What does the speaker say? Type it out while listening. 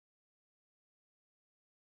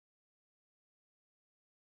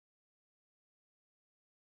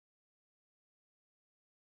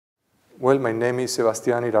Well, my name is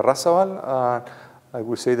Sebastian Irarrazaval. I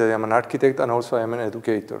would say that I am an architect and also I am an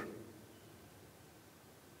educator.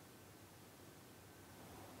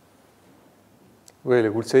 Well, I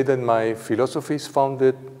would say that my philosophy is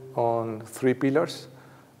founded on 3 pillars.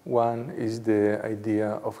 One is the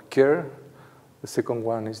idea of care. The second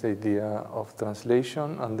one is the idea of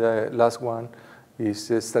translation. And the last one is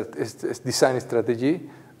design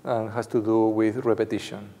strategy and has to do with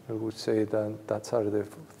repetition. I would say that that's are the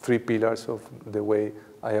 3 pillars of the way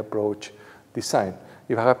I approach design.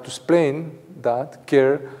 If I have to explain that,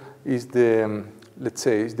 care is the, let's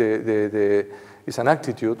say, is an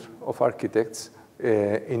attitude of architects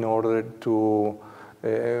in order to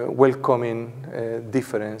welcoming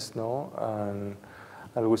difference, no? And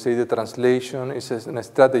I would say the translation is a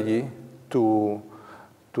strategy to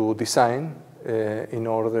design in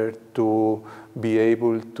order to be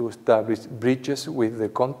able to establish bridges with the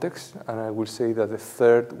context. And I will say that the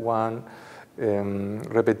third one,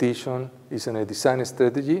 repetition, is a design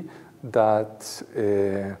strategy that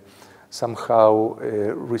somehow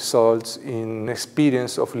results in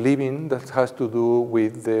experience of living that has to do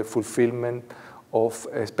with the fulfillment of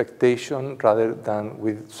expectation rather than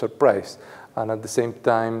with surprise. And at the same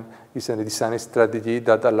time, it's a design strategy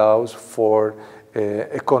that allows for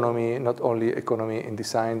economy, not only economy in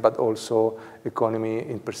design, but also economy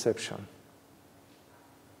in perception.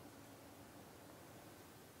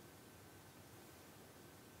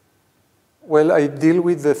 Well, I deal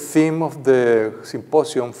with the theme of the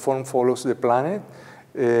symposium, Form Follows the Planet,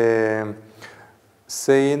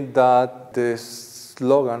 saying that the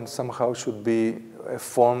slogan somehow should be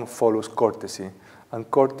form follows courtesy.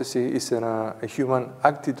 And courtesy is a human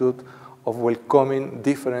attitude of welcoming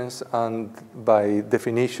difference and by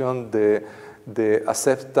definition the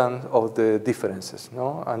acceptance of the differences,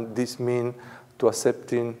 no? And this means to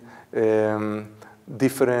accepting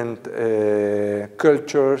different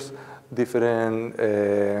cultures, different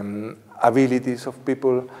abilities of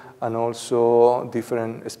people, and also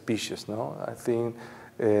different species, no? I think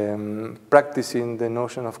practicing the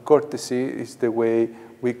notion of courtesy is the way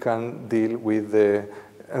we can deal with the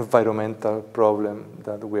environmental problem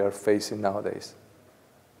that we are facing nowadays.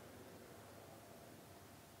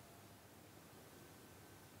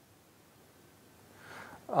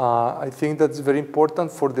 I think that's very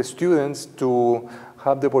important for the students to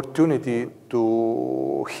have the opportunity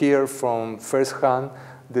to hear from firsthand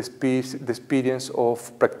the experience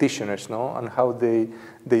of practitioners, no? And how they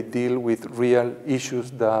deal with real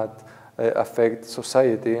issues that affect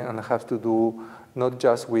society and have to do not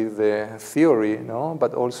just with the theory, no?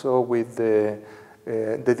 But also with the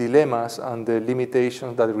dilemmas and the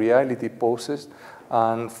limitations that reality poses.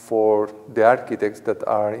 And for the architects that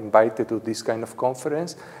are invited to this kind of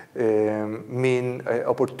conference, mean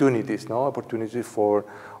opportunities, no? Opportunities for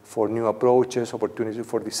new approaches, opportunities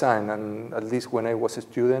for design. And at least when I was a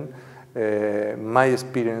student, my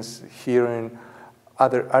experience hearing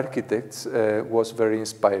other architects was very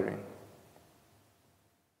inspiring.